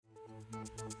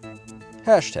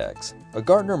Hashtags, a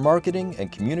Gartner marketing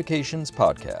and communications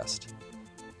podcast.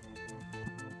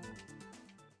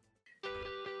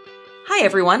 Hi,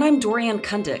 everyone. I'm Dorian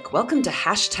Kundick. Welcome to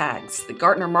Hashtags, the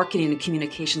Gartner marketing and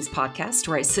communications podcast,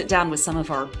 where I sit down with some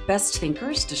of our best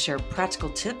thinkers to share practical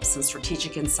tips and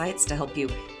strategic insights to help you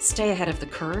stay ahead of the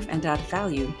curve and add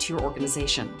value to your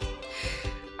organization.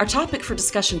 Our topic for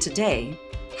discussion today: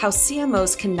 how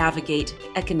CMOs can navigate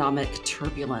economic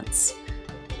turbulence.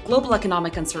 Global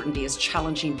economic uncertainty is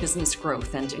challenging business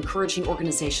growth and encouraging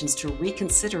organizations to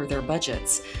reconsider their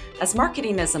budgets. As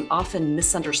marketing is an often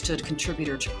misunderstood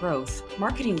contributor to growth,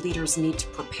 marketing leaders need to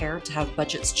prepare to have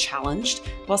budgets challenged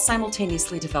while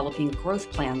simultaneously developing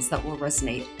growth plans that will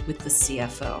resonate with the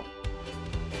CFO.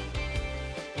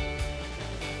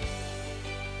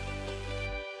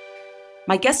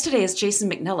 My guest today is Jason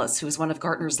McNellis, who is one of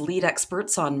Gartner's lead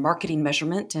experts on marketing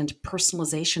measurement and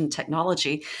personalization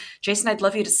technology. Jason, I'd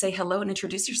love you to say hello and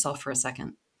introduce yourself for a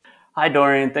second. Hi,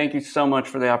 Dorian. Thank you so much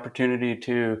for the opportunity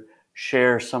to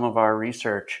share some of our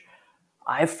research.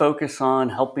 I focus on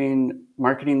helping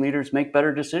marketing leaders make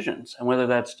better decisions, and whether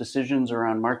that's decisions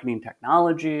around marketing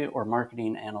technology or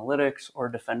marketing analytics or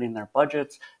defending their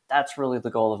budgets, that's really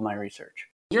the goal of my research.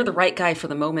 You're the right guy for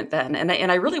the moment then.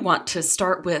 And I really want to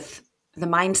start with the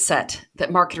mindset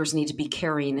that marketers need to be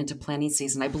carrying into planning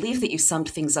season. I believe that you summed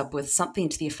things up with something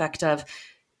to the effect of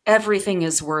everything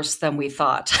is worse than we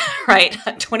thought, right?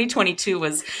 2022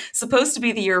 was supposed to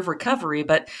be the year of recovery,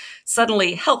 but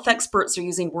suddenly health experts are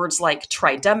using words like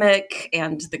tridemic,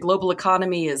 and the global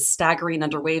economy is staggering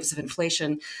under waves of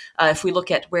inflation. If we look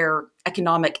at where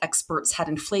economic experts had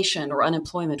inflation or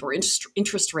unemployment or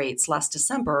interest rates last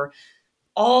December,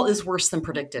 all is worse than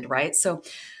predicted, right? So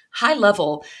high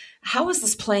level, how is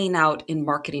this playing out in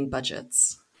marketing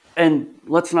budgets? And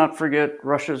let's not forget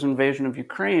Russia's invasion of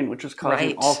Ukraine, which is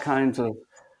causing all kinds of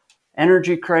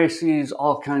energy crises,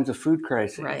 all kinds of food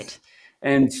crises. Right.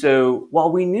 And so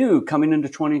while we knew coming into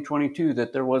 2022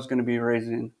 that there was going to be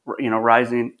rising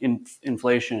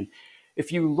inflation,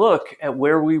 if you look at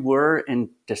where we were in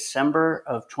December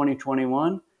of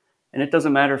 2021, and it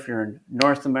doesn't matter if you're in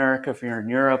North America, if you're in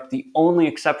Europe, the only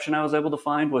exception I was able to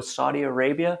find was Saudi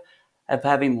Arabia of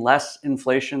having less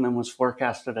inflation than was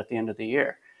forecasted at the end of the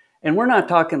year. And we're not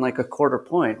talking like a quarter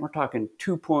point. We're talking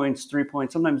 2 points, 3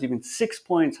 points, sometimes even 6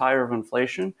 points higher of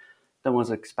inflation than was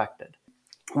expected.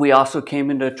 We also came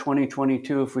into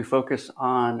 2022, if we focus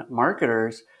on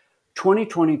marketers,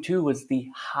 2022 was the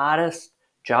hottest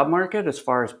job market as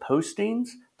far as postings,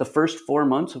 the first 4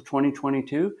 months of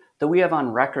 2022 that we have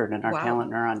on record in our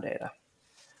Talent Neuron data.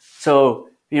 So,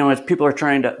 as people are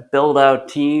trying to build out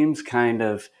teams, kind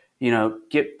of,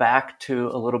 get back to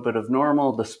a little bit of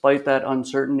normal, despite that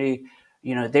uncertainty,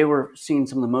 they were seeing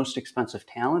some of the most expensive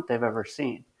talent they've ever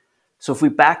seen. So if we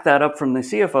back that up from the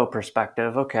CFO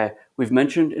perspective, okay, we've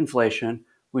mentioned inflation,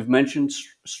 we've mentioned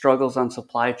struggles on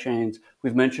supply chains,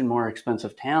 we've mentioned more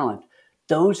expensive talent.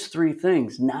 Those three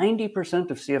things,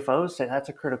 90% of CFOs say that's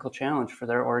a critical challenge for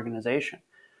their organization,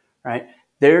 right?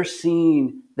 They're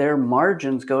seeing their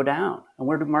margins go down. And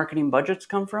where do marketing budgets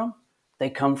come from? They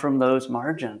come from those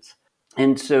margins.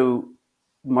 And so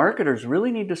marketers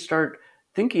really need to start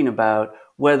thinking about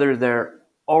whether they're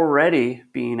already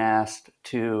being asked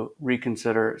to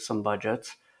reconsider some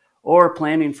budgets or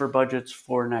planning for budgets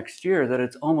for next year, that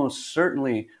it's almost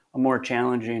certainly a more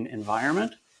challenging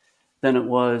environment than it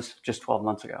was just 12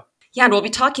 months ago. Yeah, and we'll be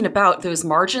talking about those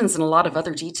margins and a lot of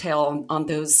other detail on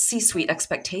those C-suite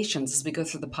expectations as we go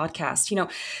through the podcast.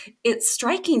 It's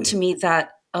striking to me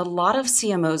that a lot of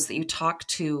CMOs that you talk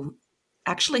to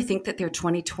actually think that their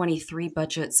 2023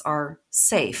 budgets are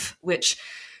safe, which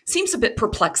seems a bit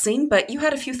perplexing, but you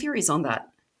had a few theories on that.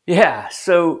 Yeah,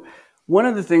 so one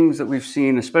of the things that we've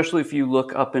seen, especially if you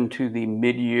look up into the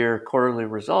mid-year quarterly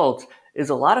results, is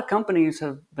a lot of companies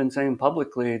have been saying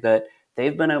publicly that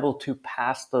they've been able to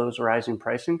pass those rising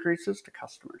price increases to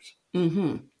customers.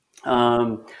 Mm-hmm.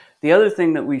 The other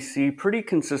thing that we see pretty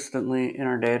consistently in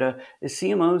our data is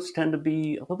CMOs tend to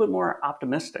be a little bit more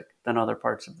optimistic than other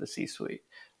parts of the C-suite.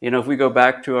 If we go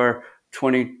back to our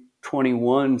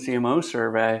 2021 CMO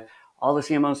survey, all the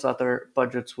CMOs thought their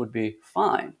budgets would be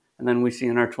fine. And then we see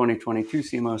in our 2022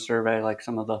 CMO survey, like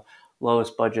some of the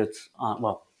lowest budgets,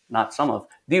 not some of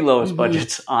the lowest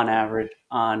budgets on average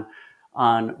on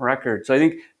record. So I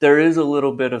think there is a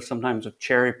little bit of sometimes of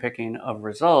cherry picking of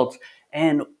results.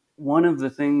 And one of the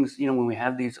things, when we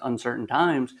have these uncertain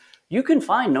times, you can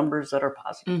find numbers that are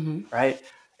positive, right?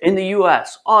 In the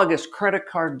US, August credit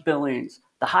card billings,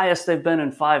 the highest they've been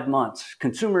in 5 months.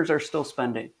 Consumers are still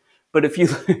spending. But so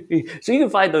you can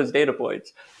find those data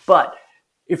points. But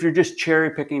if you're just cherry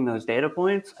picking those data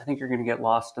points, I think you're going to get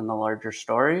lost in the larger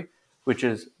story, which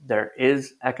is there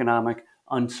is economic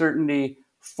uncertainty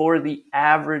for the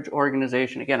average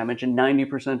organization. Again, I mentioned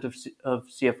 90% of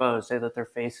CFOs say that they're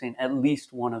facing at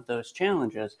least one of those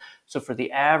challenges. So for the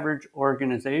average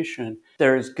organization,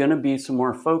 there is going to be some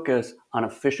more focus on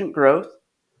efficient growth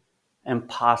and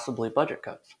possibly budget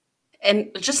cuts.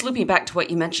 And just looping back to what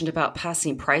you mentioned about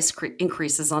passing price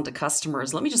increases onto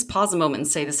customers, let me just pause a moment and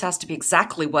say this has to be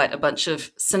exactly what a bunch of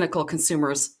cynical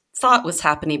consumers thought was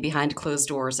happening behind closed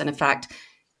doors. And in fact,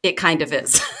 it kind of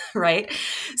is, right?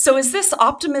 So is this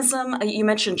optimism? You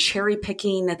mentioned cherry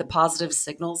picking at the positive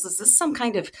signals. Is this some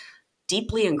kind of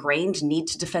deeply ingrained need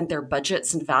to defend their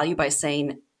budgets and value by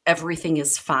saying everything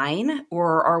is fine?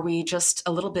 Or are we just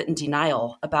a little bit in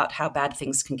denial about how bad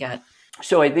things can get?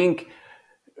 So I think,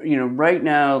 right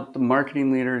now, the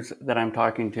marketing leaders that I'm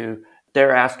talking to,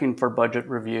 they're asking for budget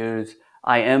reviews.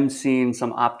 I am seeing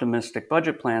some optimistic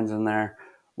budget plans in there.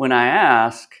 When I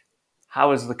ask,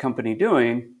 how is the company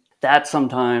doing? That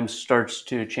sometimes starts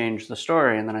to change the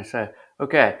story. And then I say,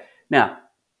 okay, now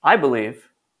I believe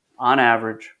on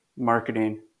average,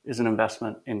 marketing is an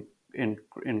investment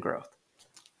in growth.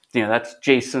 That's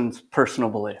Jason's personal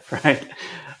belief, right?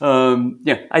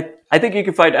 I think you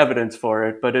can find evidence for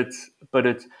it, but it's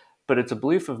a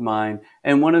belief of mine.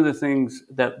 And one of the things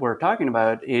that we're talking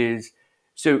about is,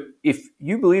 so if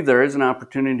you believe there is an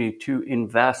opportunity to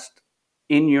invest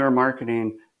in your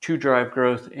marketing to drive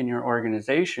growth in your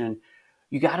organization,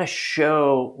 you got to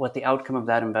show what the outcome of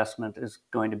that investment is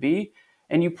going to be.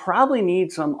 And you probably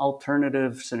need some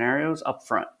alternative scenarios up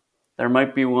front. There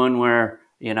might be one where,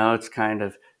 it's kind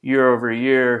of year over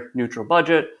year neutral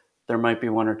budget. There might be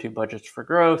one or two budgets for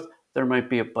growth. There might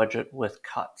be a budget with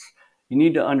cuts. You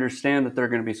need to understand that there are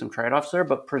going to be some trade-offs there,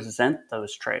 but present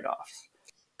those trade-offs.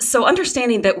 So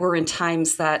understanding that we're in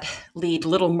times that lead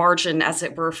little margin, as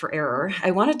it were, for error,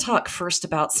 I want to talk first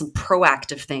about some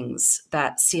proactive things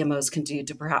that CMOs can do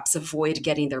to perhaps avoid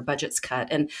getting their budgets cut.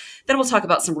 And then we'll talk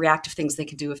about some reactive things they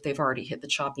can do if they've already hit the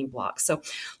chopping block. So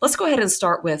let's go ahead and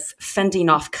start with fending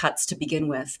off cuts to begin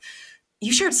with.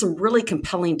 You shared some really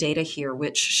compelling data here,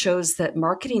 which shows that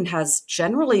marketing has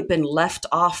generally been left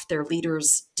off their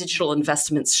leaders' digital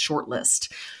investments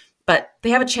shortlist. But they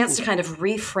have a chance to kind of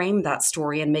reframe that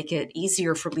story and make it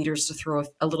easier for leaders to throw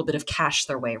a little bit of cash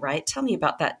their way, right? Tell me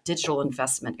about that digital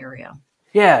investment area.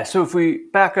 Yeah, so if we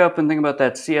back up and think about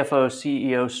that CFO,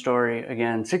 CEO story,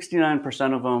 again,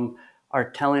 69% of them are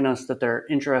telling us that they're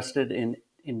interested in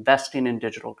investing in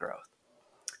digital growth.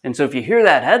 And so if you hear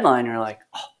that headline, you're like,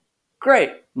 oh,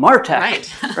 great,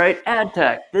 MarTech, right? Ad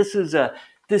tech. This is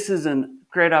a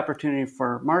great opportunity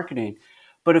for marketing.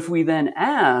 But if we then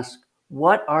ask,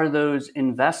 what are those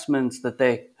investments that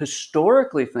they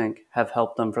historically think have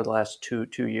helped them for the last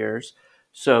two years?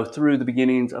 So through the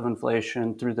beginnings of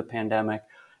inflation, through the pandemic,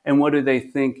 and what do they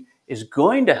think is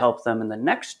going to help them in the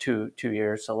next two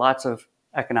years? So lots of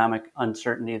economic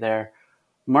uncertainty there.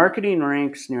 Marketing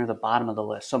ranks near the bottom of the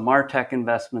list. So MarTech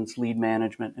investments, lead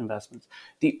management investments.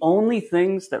 The only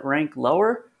things that rank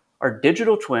lower are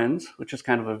digital twins, which is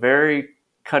kind of a very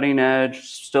cutting edge,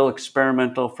 still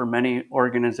experimental for many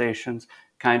organizations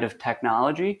kind of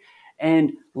technology,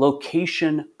 and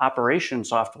location operation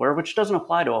software, which doesn't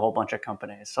apply to a whole bunch of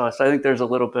companies. So I think there's a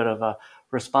little bit of a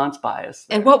response bias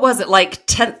there. And what was it, like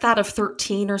 10th out of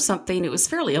 13 or something? It was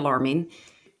fairly alarming.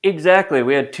 Exactly.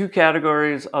 We had two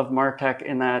categories of MarTech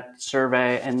in that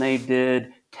survey, and they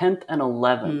did 10th and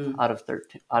 11th out of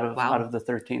 13 out of the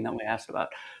 13 that we asked about.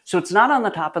 So it's not on the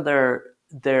top of their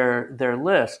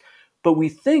list. But we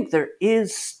think there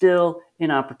is still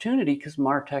an opportunity because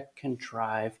MarTech can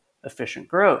drive efficient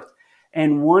growth.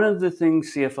 And one of the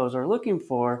things CFOs are looking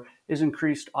for is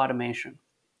increased automation.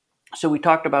 So we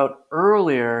talked about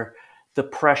earlier the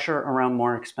pressure around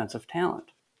more expensive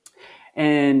talent.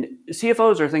 And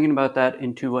CFOs are thinking about that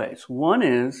in two ways. One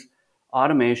is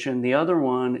automation. The other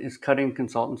one is cutting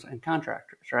consultants and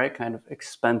contractors, right? Kind of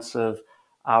expensive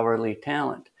hourly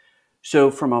talent. So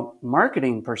from a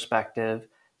marketing perspective,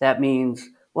 that means,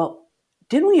 well,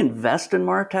 didn't we invest in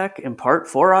MarTech in part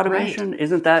for automation? Right.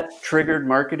 Isn't that triggered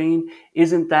marketing?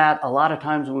 Isn't that a lot of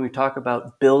times when we talk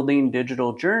about building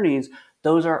digital journeys,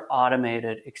 those are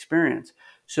automated experience.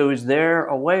 So is there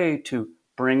a way to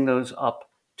bring those up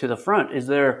to the front? Is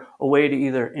there a way to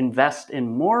either invest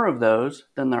in more of those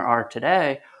than there are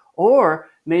today, or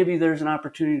maybe there's an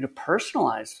opportunity to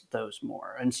personalize those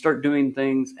more and start doing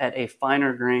things at a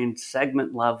finer grained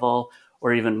segment level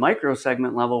or even micro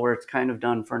segment level where it's kind of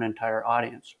done for an entire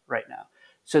audience right now.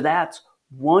 So that's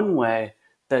one way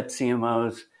that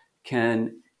CMOs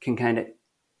can kind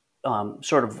of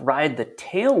sort of ride the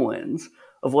tailwinds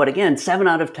of what, again, 7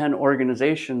 out of 10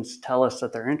 organizations tell us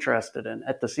that they're interested in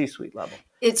at the C-suite level.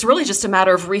 It's really just a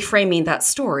matter of reframing that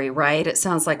story, right? It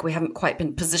sounds like we haven't quite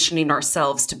been positioning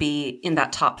ourselves to be in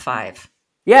that top 5.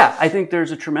 Yeah, I think there's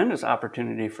a tremendous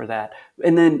opportunity for that.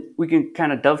 And then we can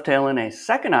kind of dovetail in a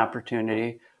second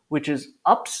opportunity, which is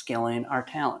upskilling our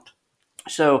talent.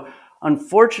 So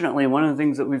unfortunately, one of the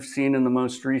things that we've seen in the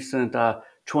most recent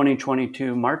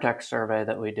 2022 MarTech survey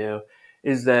that we do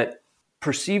is that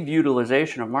perceived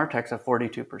utilization of MarTech's at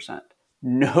 42%,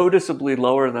 noticeably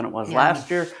lower than it was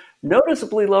last year,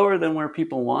 noticeably lower than where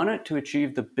people want it to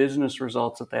achieve the business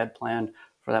results that they had planned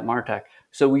for that MarTech.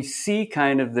 So we see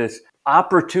kind of this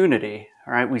opportunity,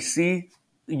 all right? We see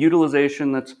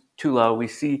utilization that's too low. We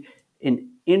see an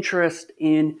interest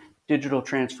in digital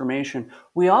transformation.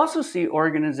 We also see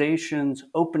organizations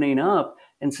opening up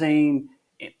and saying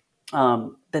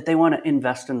that they want to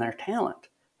invest in their talent,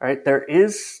 right? There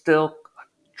is still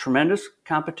tremendous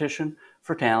competition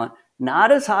for talent,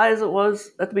 not as high as it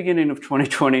was at the beginning of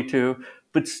 2022,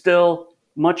 but still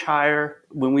much higher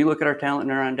when we look at our talent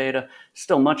neuron data,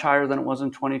 still much higher than it was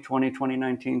in 2020,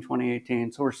 2019,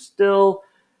 2018. So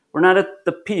we're not at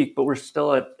the peak, but we're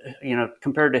still at,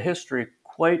 compared to history,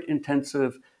 quite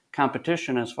intensive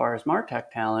competition as far as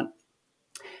MarTech talent.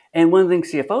 And one of the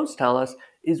things CFOs tell us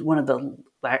is the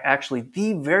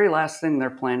very last thing they're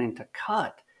planning to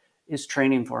cut is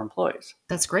training for employees.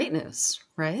 That's great news,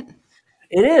 right?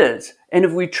 It is. And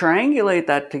if we triangulate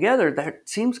that together, that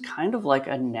seems kind of like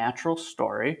a natural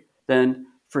story then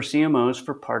for CMOs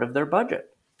for part of their budget.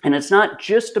 And it's not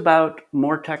just about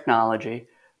more technology,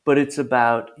 but it's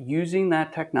about using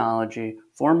that technology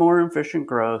for more efficient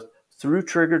growth through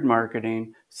triggered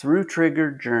marketing, through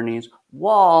triggered journeys,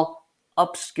 while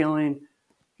upskilling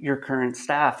your current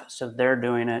staff so they're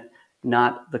doing it,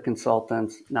 not the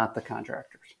consultants, not the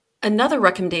contractors. Another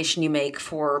recommendation you make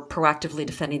for proactively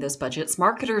defending those budgets,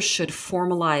 marketers should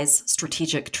formalize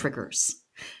strategic triggers.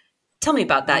 Tell me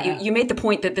about that. You made the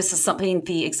point that this is something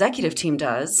the executive team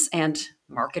does, and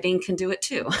marketing can do it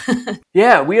too.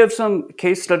 Yeah, we have some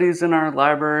case studies in our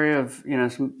library of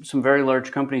some very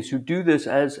large companies who do this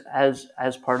as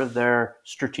part of their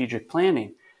strategic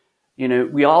planning.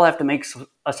 We all have to make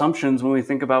assumptions when we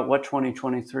think about what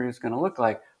 2023 is going to look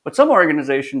like. What some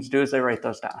organizations do is they write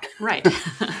those down. Right.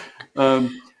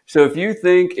 So if you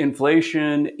think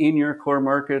inflation in your core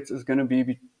markets is going to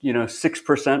be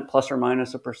 6% plus or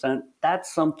minus 1%,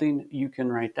 that's something you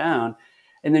can write down.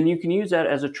 And then you can use that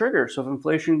as a trigger. So if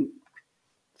inflation,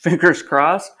 fingers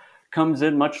crossed, comes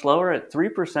in much lower at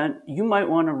 3%, you might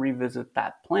want to revisit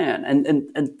that plan.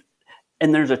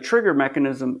 And there's a trigger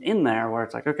mechanism in there where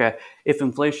it's like, okay, if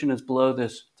inflation is below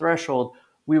this threshold,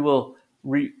 we will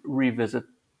revisit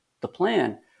the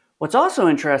plan. What's also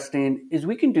interesting is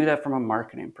we can do that from a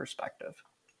marketing perspective.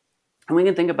 And we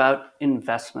can think about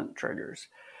investment triggers.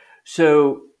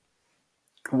 So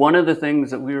one of the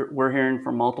things that we're hearing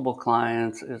from multiple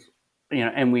clients is,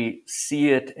 and we see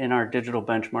it in our digital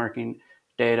benchmarking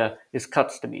data, is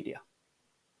cuts to media.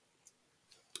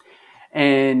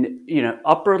 And,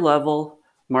 upper level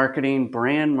marketing,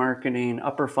 brand marketing,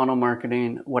 upper funnel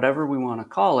marketing, whatever we want to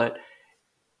call it,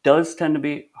 does tend to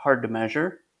be hard to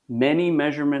measure. Many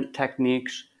measurement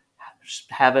techniques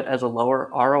have it as a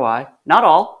lower ROI. Not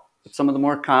all, but some of the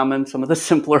more common, some of the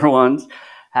simpler ones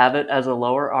have it as a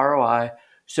lower ROI.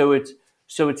 So it's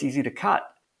easy to cut.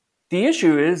 The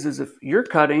issue is if you're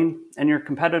cutting and your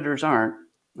competitors aren't,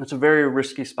 that's a very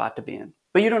risky spot to be in.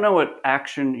 But you don't know what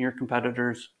action your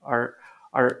competitors are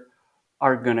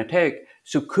going to take.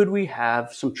 So could we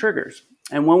have some triggers?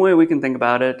 And one way we can think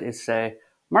about it is, say,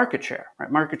 market share.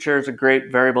 Right? Market share is a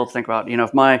great variable to think about.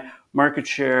 If my market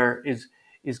share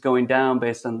is going down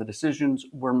based on the decisions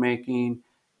we're making,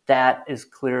 that is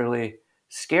clearly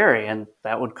scary, and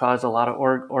that would cause a lot of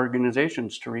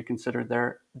organizations to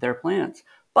reconsider their plans.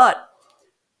 But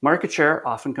market share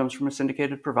often comes from a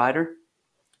syndicated provider.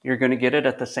 You're going to get it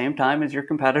at the same time as your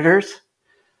competitors.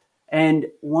 And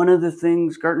one of the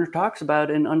things Gartner talks about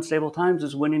in unstable times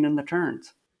is winning in the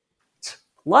turns. It's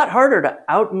a lot harder to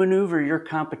outmaneuver your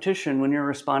competition when you're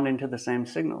responding to the same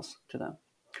signals to them.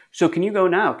 So can you go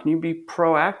now? Can you be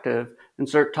proactive and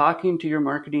start talking to your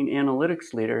marketing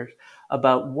analytics leaders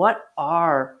about what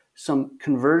are some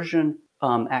conversion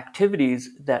activities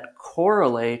that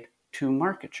correlate to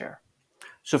market share?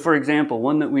 So for example,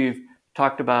 one that we've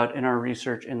talked about in our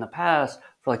research in the past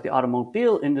for like the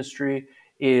automobile industry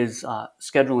is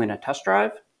scheduling a test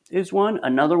drive is one.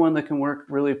 Another one that can work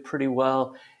really pretty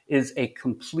well is a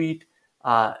complete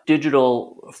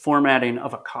digital formatting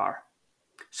of a car.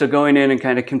 So going in and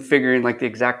kind of configuring like the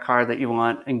exact car that you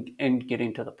want and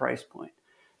getting to the price point.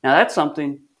 Now that's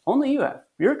something only you have.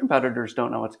 Your competitors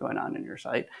don't know what's going on in your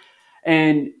site.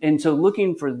 And so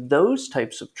looking for those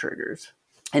types of triggers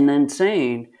and then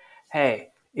saying, hey,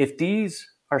 if these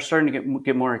are starting to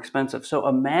get more expensive, so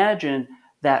imagine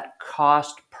that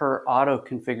cost per auto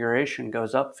configuration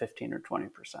goes up 15 or 20%.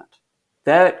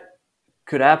 That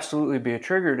could absolutely be a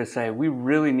trigger to say, we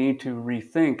really need to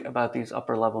rethink about these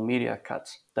upper level media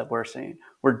cuts that we're seeing.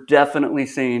 We're definitely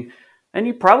seeing, and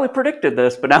you probably predicted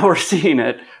this, but now we're seeing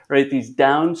it, right? These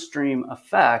downstream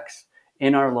effects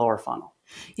in our lower funnel.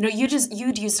 You know,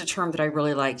 you'd used a term that I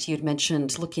really liked. You'd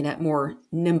mentioned looking at more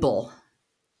nimble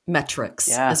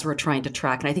metrics as we're trying to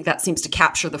track. And I think that seems to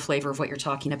capture the flavor of what you're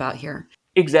talking about here.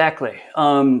 Exactly.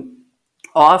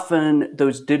 Often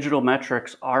those digital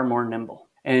metrics are more nimble.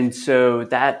 And so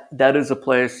that is a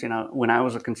place, when I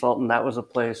was a consultant, that was a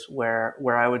place where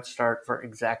I would start for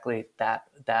exactly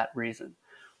that reason.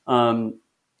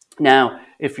 Now,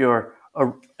 if you're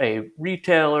a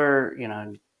retailer,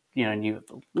 and you have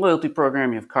a loyalty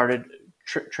program, you have carded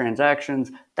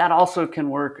transactions, that also can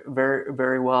work very,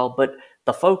 very well. But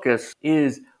the focus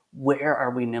is, where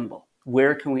are we nimble?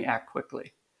 Where can we act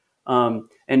quickly?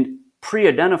 And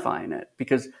pre-identifying it,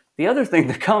 because the other thing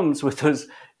that comes with those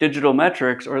digital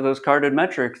metrics or those carded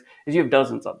metrics is you have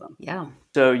dozens of them. Yeah.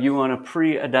 So you want to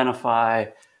pre-identify,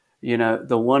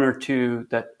 the one or two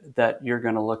that you're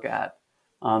going to look at,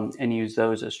 and use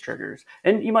those as triggers.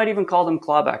 And you might even call them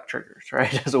clawback triggers,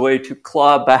 right? As a way to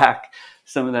claw back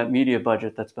some of that media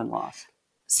budget that's been lost.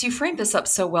 So you framed this up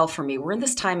so well for me. We're in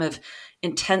this time of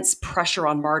intense pressure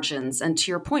on margins. And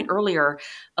to your point earlier,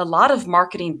 a lot of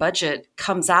marketing budget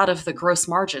comes out of the gross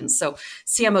margins. So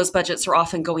CMOs budgets are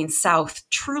often going south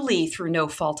truly through no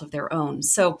fault of their own.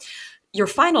 So your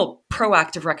final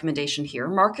proactive recommendation here,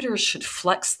 marketers should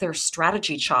flex their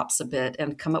strategy chops a bit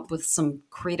and come up with some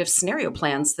creative scenario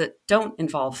plans that don't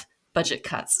involve budget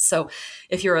cuts. So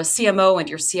if you're a CMO and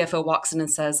your CFO walks in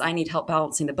and says, I need help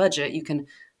balancing the budget, you can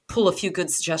pull a few good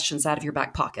suggestions out of your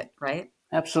back pocket, right?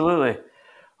 Absolutely.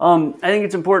 I think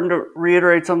it's important to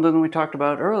reiterate something that we talked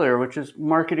about earlier, which is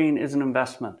marketing is an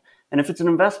investment. And if it's an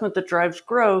investment that drives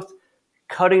growth,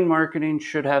 cutting marketing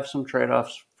should have some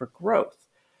trade-offs for growth.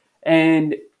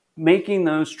 And making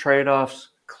those trade-offs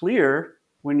clear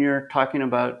when you're talking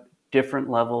about different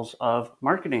levels of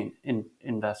marketing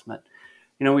investment.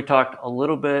 We talked a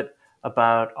little bit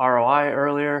about ROI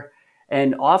earlier.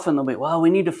 And often they'll be, we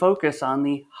need to focus on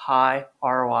the high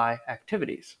ROI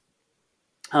activities.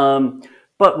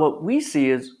 But what we see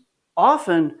is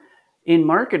often in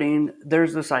marketing,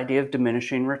 there's this idea of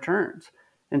diminishing returns.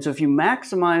 And so if you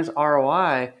maximize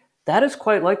ROI, that is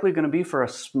quite likely going to be for a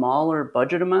smaller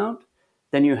budget amount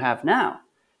than you have now.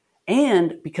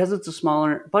 And because it's a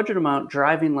smaller budget amount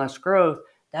driving less growth,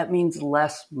 that means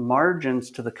less margins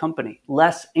to the company,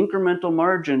 less incremental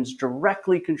margins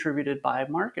directly contributed by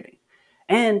marketing.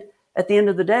 And at the end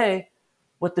of the day,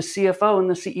 what the CFO and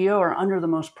the CEO are under the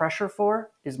most pressure for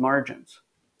is margins.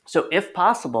 So if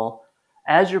possible,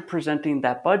 as you're presenting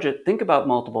that budget, think about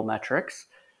multiple metrics.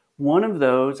 One of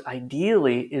those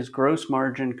ideally is gross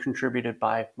margin contributed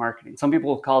by marketing. Some people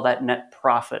will call that net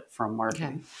profit from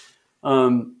marketing.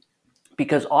 Okay.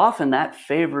 Because often that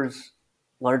favors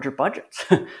larger budgets.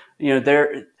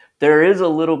 There is a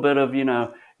little bit of,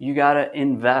 you got to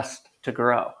invest to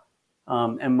grow.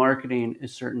 And marketing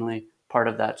is certainly part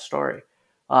of that story.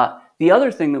 The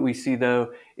other thing that we see,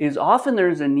 though, is often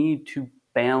there's a need to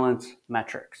balance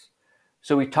metrics.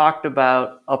 So we talked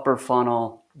about upper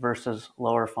funnel versus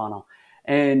lower funnel.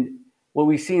 And what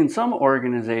we see in some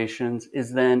organizations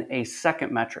is then a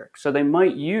second metric. So they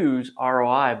might use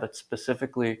ROI, but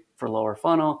specifically for lower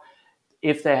funnel.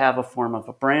 If they have a form of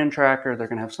a brand tracker, they're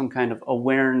going to have some kind of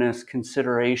awareness,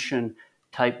 consideration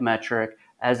type metric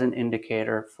as an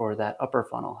indicator for that upper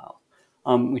funnel health.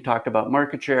 We talked about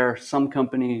market share. Some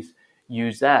companies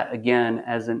use that, again,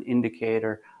 as an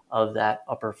indicator of that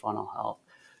upper funnel health.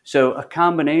 So a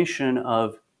combination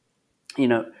of,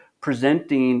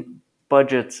 presenting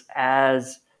budgets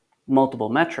as multiple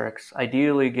metrics,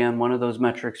 ideally, again, one of those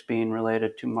metrics being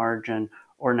related to margin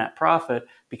or net profit,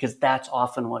 because that's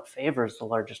often what favors the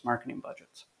largest marketing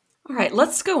budgets. All right,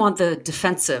 let's go on the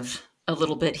defensive a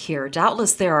little bit here.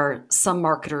 Doubtless there are some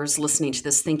marketers listening to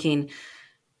this thinking,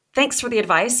 thanks for the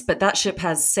advice, but that ship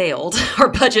has sailed. Our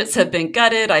budgets have been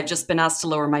gutted. I've just been asked to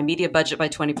lower my media budget by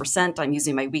 20%. I'm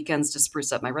using my weekends to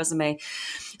spruce up my resume.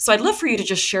 So I'd love for you to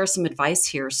just share some advice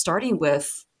here, starting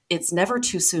with, it's never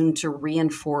too soon to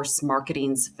reinforce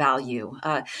marketing's value.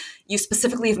 You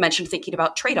specifically have mentioned thinking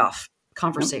about trade-off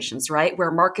conversations, right?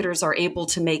 Where marketers are able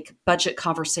to make budget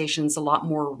conversations a lot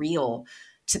more real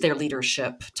to their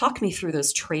leadership. Talk me through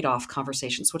those trade-off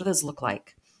conversations. What do those look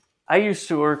like? I used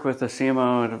to work with a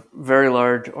CMO at a very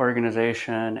large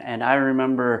organization, and I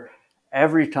remember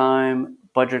every time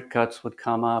budget cuts would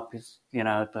come up, it'd be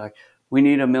like, we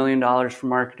need $1 million for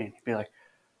marketing. He'd be like,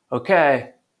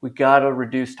 okay, we got to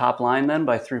reduce top line then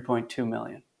by 3.2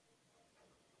 million.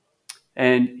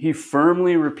 And he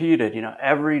firmly repeated,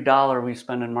 every dollar we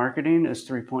spend in marketing is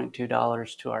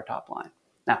 $3.2 to our top line.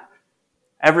 Now,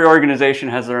 every organization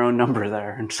has their own number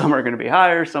there, and some are going to be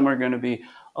higher, some are going to be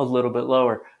a little bit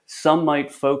lower. Some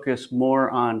might focus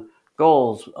more on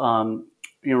goals,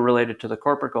 related to the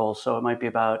corporate goals. So it might be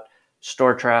about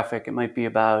store traffic, it might be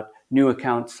about new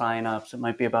account signups, it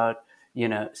might be about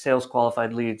sales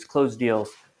qualified leads, closed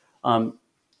deals,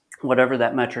 whatever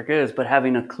that metric is. But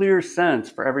having a clear sense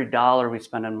for every dollar we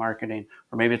spend in marketing,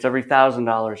 or maybe it's every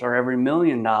 $1,000 or every $1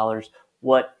 million,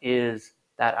 what is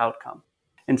that outcome?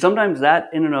 And sometimes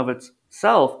that in and of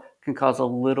itself can cause a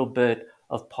little bit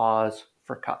of pause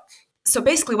for cuts. So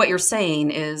basically what you're saying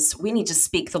is we need to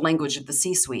speak the language of the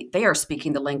C-suite. They are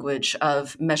speaking the language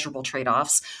of measurable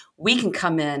trade-offs. We can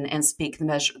come in and speak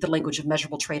the language of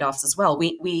measurable trade-offs as well.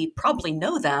 We probably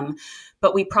know them,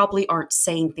 but we probably aren't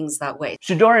saying things that way.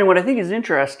 So Dorian, what I think is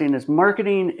interesting is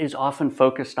marketing is often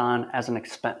focused on as an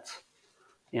expense.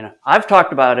 I've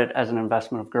talked about it as an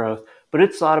investment of growth, but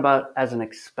it's thought about as an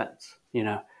expense.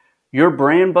 Your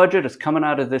brand budget is coming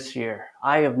out of this year.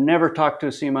 I have never talked to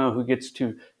a CMO who gets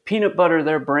to peanut butter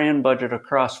their brand budget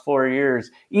across 4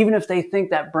 years, even if they think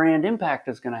that brand impact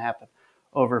is going to happen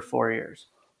over 4 years.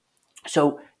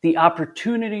 So the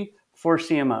opportunity for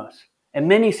CMOs, and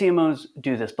many CMOs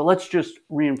do this, but let's just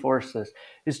reinforce this,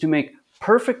 is to make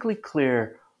perfectly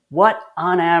clear what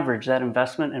on average that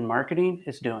investment in marketing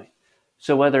is doing.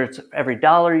 So whether it's every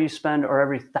dollar you spend or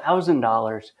every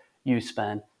 $1,000 you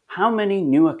spend, how many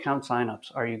new account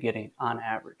signups are you getting on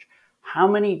average? How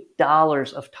many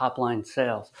dollars of top line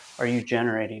sales are you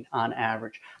generating on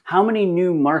average? How many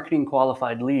new marketing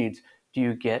qualified leads do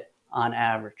you get on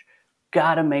average?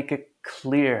 Got to make it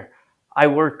clear. I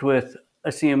worked with a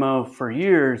CMO for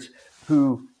years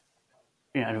who,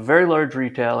 at a very large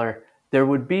retailer, there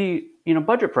would be,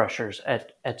 budget pressures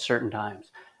at certain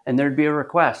times. And there'd be a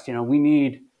request, we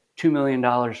need $2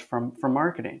 million from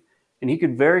marketing. And he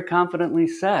could very confidently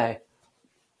say,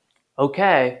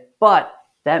 okay, but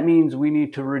that means we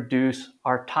need to reduce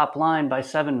our top line by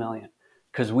 7 million,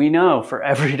 because we know for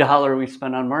every dollar we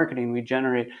spend on marketing, we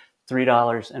generate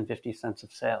 $3.50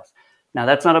 of sales. Now,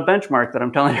 that's not a benchmark that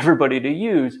I'm telling everybody to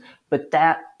use, but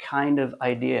that kind of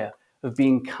idea of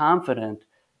being confident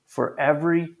for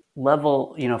every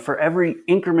level, for every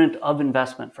increment of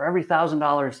investment, for every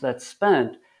 $1,000 that's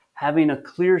spent, having a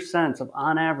clear sense of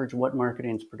on average what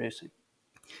marketing is producing.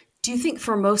 Do you think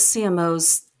for most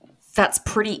CMOs, that's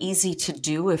pretty easy to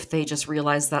do if they just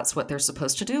realize that's what they're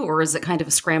supposed to do? Or is it kind of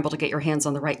a scramble to get your hands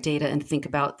on the right data and think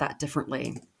about that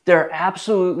differently? There are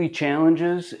absolutely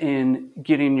challenges in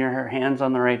getting your hands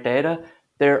on the right data.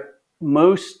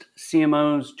 Most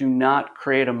CMOs do not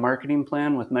create a marketing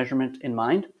plan with measurement in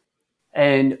mind.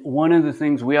 And one of the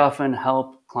things we often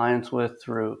help clients with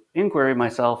through inquiry,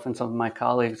 myself and some of my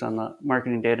colleagues on the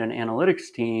marketing data and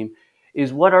analytics team,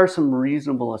 is what are some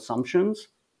reasonable assumptions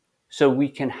so we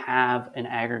can have an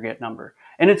aggregate number.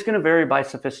 And it's going to vary by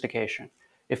sophistication.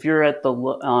 If you're at the,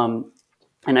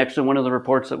 and actually one of the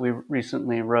reports that we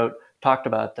recently wrote talked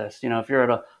about this, if you're at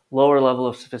a lower level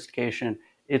of sophistication,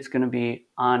 it's going to be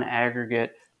on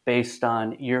aggregate based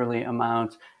on yearly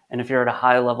amounts. And if you're at a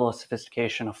high level of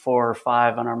sophistication, a 4 or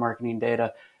 5 on our marketing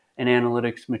data and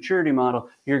analytics maturity model,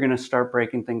 you're going to start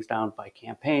breaking things down by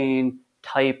campaign,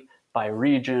 type, by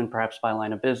region, perhaps by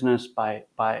line of business, by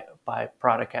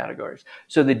product categories.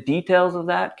 So the details of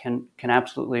that can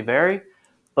absolutely vary,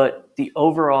 but the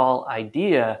overall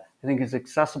idea, I think, is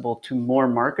accessible to more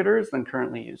marketers than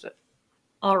currently use it.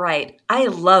 All right. I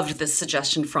loved this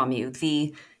suggestion from you.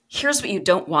 Here's what you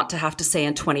don't want to have to say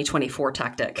in 2024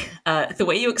 tactic. The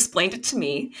way you explained it to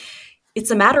me,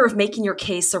 it's a matter of making your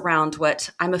case around what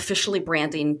I'm officially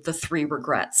branding the 3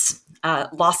 regrets.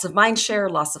 Loss of mind share,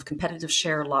 loss of competitive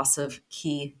share, loss of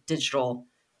key digital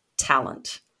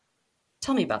talent.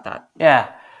 Tell me about that.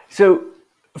 Yeah. So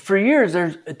for years,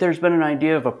 there's been an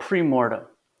idea of a pre-mortem,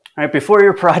 right? Before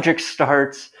your project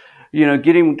starts,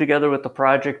 getting together with the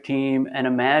project team and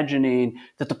imagining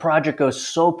that the project goes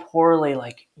so poorly,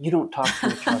 like you don't talk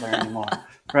to each other anymore,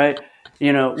 right?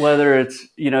 Whether it's,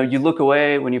 you look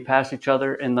away when you pass each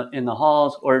other in the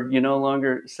halls, or you no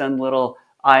longer send little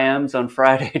IMs on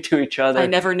Friday to each other. I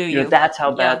never knew you. That's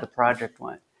how bad the project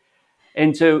went.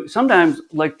 And so sometimes I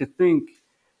like to think,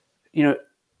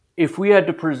 if we had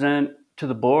to present to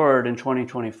the board in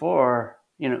 2024,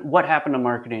 what happened to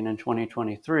marketing in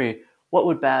 2023? what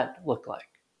would that look like,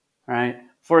 right?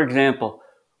 For example,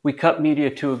 we cut media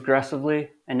too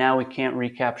aggressively, and now we can't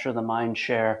recapture the mind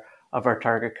share of our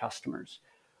target customers.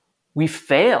 We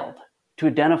failed to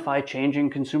identify changing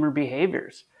consumer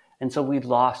behaviors, and so we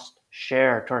lost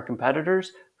share to our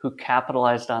competitors who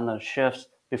capitalized on those shifts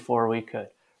before we could.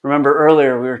 Remember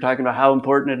earlier we were talking about how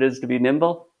important it is to be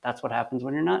nimble? That's what happens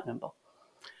when you're not nimble.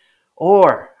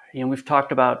 Or, we've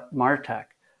talked about MarTech.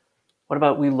 What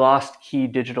about we lost key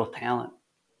digital talent,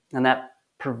 and that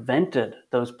prevented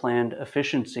those planned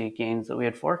efficiency gains that we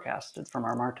had forecasted from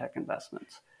our MarTech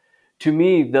investments? To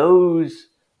me, those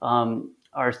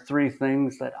are three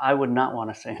things that I would not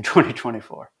want to say in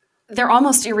 2024. They're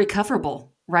almost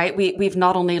irrecoverable, right? We've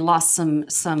not only lost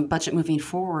some budget moving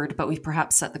forward, but we've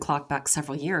perhaps set the clock back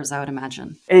several years, I would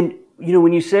imagine. And,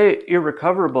 when you say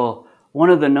irrecoverable,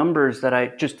 one of the numbers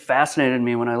that just fascinated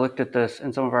me when I looked at this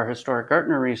in some of our historic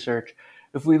Gartner research,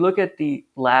 if we look at the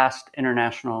last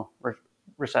international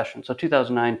recession, so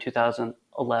 2009,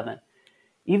 2011,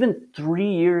 even 3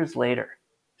 years later,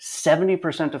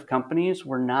 70% of companies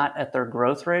were not at their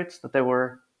growth rates that they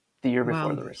were the year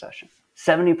before the recession.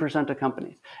 70% of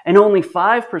companies. And only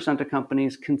 5% of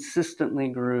companies consistently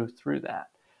grew through that.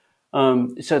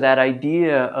 So that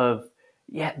idea of,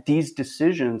 these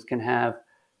decisions can have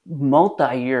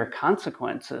multi-year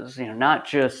consequences, not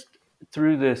just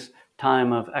through this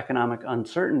time of economic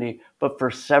uncertainty, but for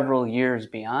several years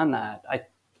beyond that,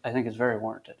 I think is very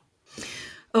warranted.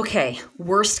 Okay,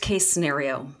 worst case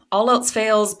scenario. All else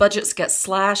fails, budgets get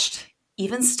slashed.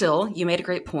 Even still, you made a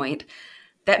great point.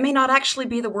 That may not actually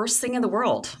be the worst thing in the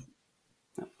world.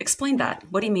 Explain that.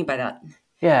 What do you mean by that?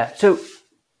 Yeah, so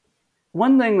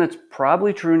one thing that's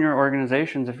probably true in your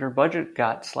organizations if your budget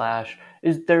got slashed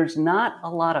is there's not a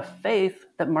lot of faith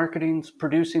that marketing's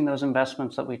producing those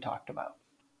investments that we talked about.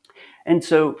 And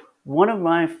so one of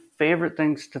my favorite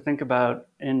things to think about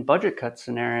in budget cut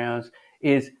scenarios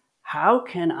is how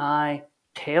can I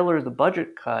tailor the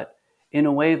budget cut in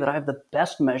a way that I have the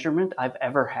best measurement I've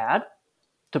ever had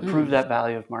to prove that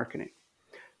value of marketing?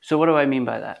 So what do I mean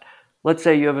by that? Let's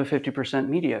say you have a 50%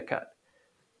 media cut.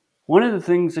 One of the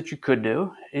things that you could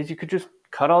do is you could just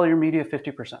cut all your media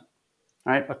 50%,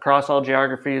 right? Across all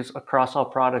geographies, across all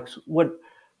products,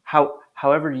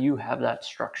 however you have that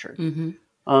structured.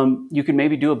 You can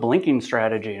maybe do a blinking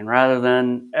strategy, and rather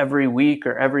than every week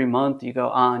or every month, you go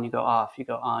on, you go off, you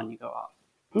go on, you go off.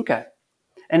 Okay.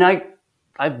 And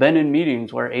I've been in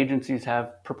meetings where agencies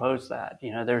have proposed that.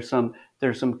 There's some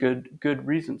good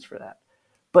reasons for that.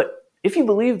 But if you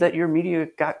believe that your media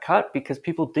got cut because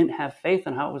people didn't have faith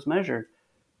in how it was measured,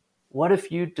 what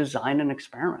if you design an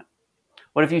experiment?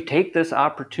 What if you take this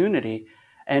opportunity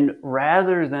and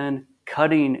rather than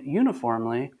cutting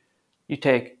uniformly, you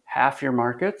take half your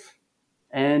markets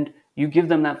and you give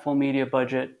them that full media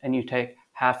budget, and you take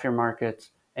half your markets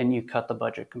and you cut the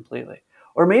budget completely?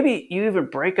 Or maybe you even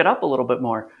break it up a little bit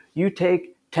more. You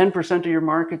take 10% of your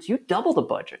markets, you double the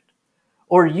budget.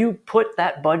 Or you put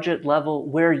that budget level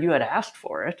where you had asked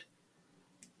for it.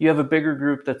 You have a bigger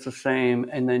group that's the same,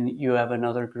 and then you have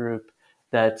another group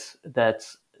that's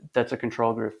a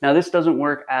control group. Now, this doesn't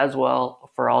work as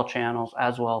well for all channels,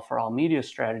 as well for all media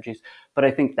strategies, but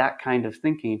I think that kind of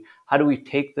thinking, how do we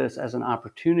take this as an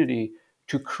opportunity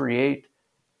to create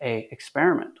a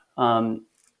experiment?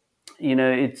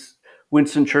 It's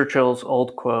Winston Churchill's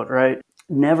old quote, right?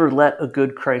 Never let a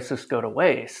good crisis go to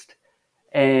waste.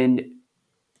 And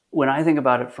when I think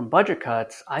about it from budget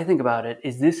cuts, I think about it,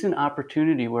 is this an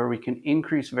opportunity where we can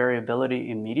increase variability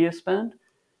in media spend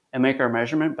and make our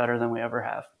measurement better than we ever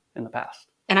have in the past?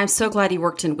 And I'm so glad he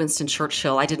worked in Winston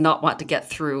Churchill. I did not want to get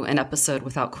through an episode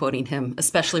without quoting him,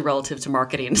 especially relative to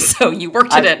marketing. So you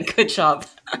worked it in. Good job.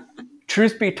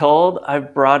 Truth be told,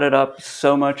 I've brought it up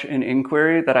so much in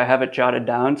inquiry that I have it jotted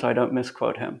down so I don't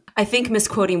misquote him. I think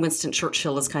misquoting Winston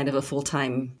Churchill is kind of a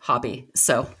full-time hobby.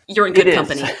 So you're in good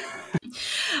company.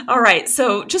 All right.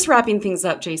 So just wrapping things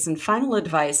up, Jason, final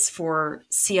advice for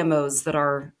CMOs that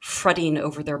are fretting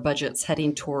over their budgets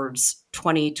heading towards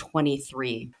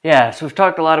 2023. Yeah. So we've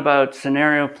talked a lot about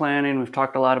scenario planning. We've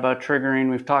talked a lot about triggering.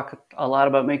 We've talked a lot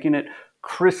about making it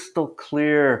crystal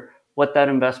clear what that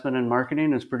investment in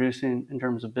marketing is producing in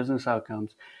terms of business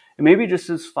outcomes. And maybe just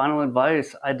as final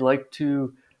advice, I'd like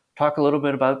to talk a little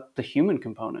bit about the human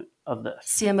component of this.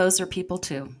 CMOs are people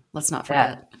too. Let's not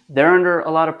forget. Yeah, they're under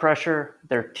a lot of pressure.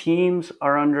 Their teams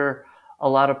are under a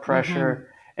lot of pressure.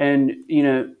 And,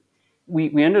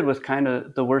 we ended with kind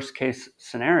of the worst case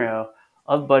scenario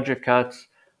of budget cuts.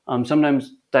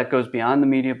 Sometimes that goes beyond the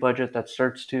media budget. That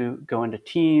starts to go into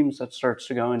teams. That starts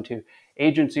to go into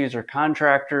agencies or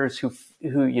contractors who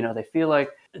they feel like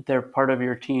they're part of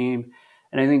your team.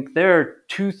 And I think there are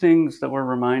two things that we're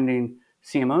reminding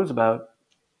CMOs about.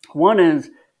 One is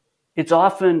it's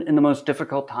often in the most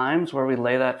difficult times where we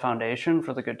lay that foundation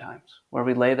for the good times, where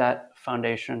we lay that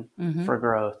foundation for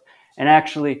growth. And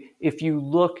actually, if you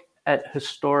look at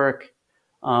historic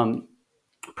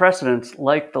precedents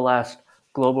like the last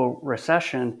global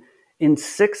recession, in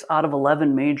 6 out of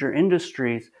 11 major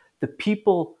industries, the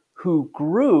people who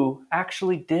grew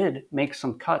actually did make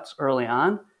some cuts early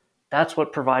on. That's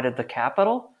what provided the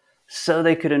capital so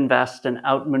they could invest and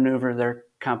outmaneuver their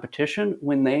competition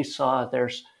when they saw their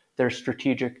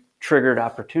strategic triggered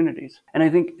opportunities. And I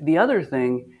think the other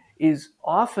thing is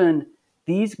often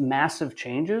these massive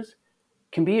changes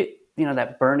can be,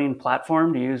 that burning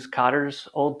platform, to use Cotter's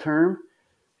old term,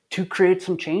 to create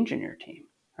some change in your team,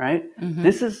 right?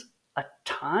 This is a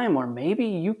time where maybe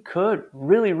you could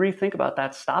really rethink about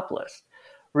that stop list,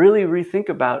 really rethink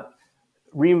about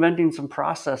reinventing some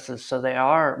processes so they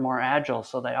are more agile,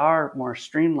 so they are more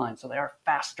streamlined, so they are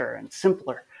faster and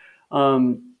simpler,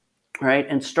 right?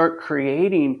 And start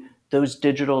creating those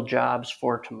digital jobs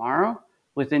for tomorrow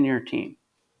within your team.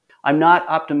 I'm not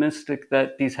optimistic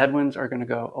that these headwinds are going to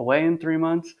go away in 3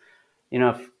 months.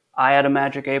 If I had a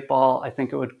magic 8-ball, I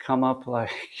think it would come up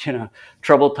like,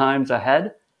 troubled times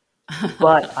ahead.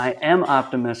 But I am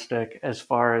optimistic as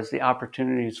far as the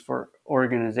opportunities for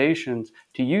organizations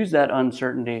to use that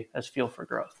uncertainty as fuel for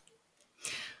growth.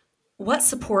 What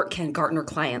support can Gartner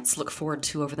clients look forward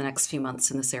to over the next few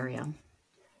months in this area?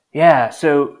 Yeah,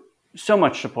 so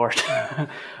much support.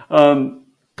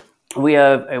 We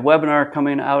have a webinar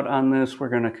coming out on this. We're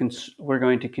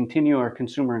going to continue our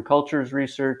consumer and cultures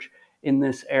research in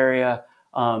this area.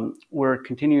 We're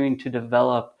continuing to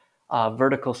develop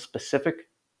vertical specific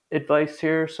advice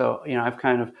here. So, I've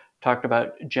kind of talked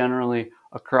about generally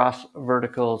across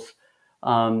verticals,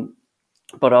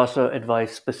 but also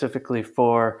advice specifically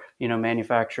for,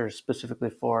 manufacturers, specifically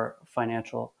for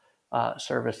financial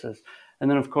services. And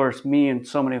then, of course, me and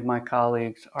so many of my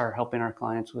colleagues are helping our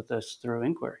clients with this through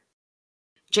inquiry.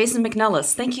 Jason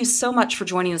McNellis, thank you so much for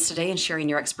joining us today and sharing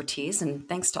your expertise. And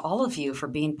thanks to all of you for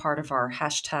being part of our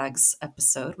Hashtags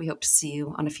episode. We hope to see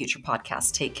you on a future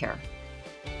podcast. Take care.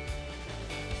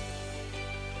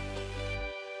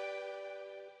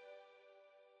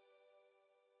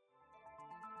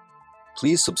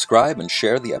 Please subscribe and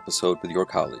share the episode with your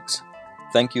colleagues.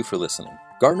 Thank you for listening.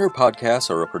 Gartner podcasts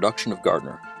are a production of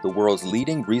Gartner, the world's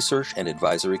leading research and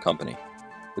advisory company,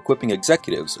 equipping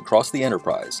executives across the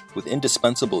enterprise with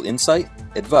indispensable insight,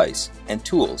 advice, and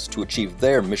tools to achieve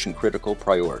their mission-critical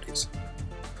priorities.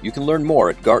 You can learn more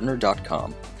at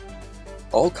Gartner.com.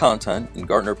 All content in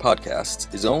Gartner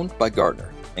podcasts is owned by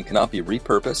Gartner and cannot be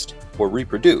repurposed or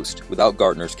reproduced without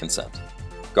Gartner's consent.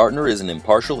 Gartner is an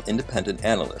impartial, independent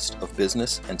analyst of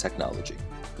business and technology.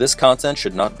 This content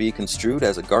should not be construed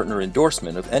as a Gartner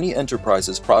endorsement of any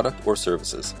enterprise's product or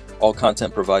services. All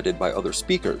content provided by other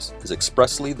speakers is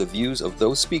expressly the views of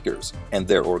those speakers and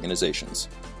their organizations.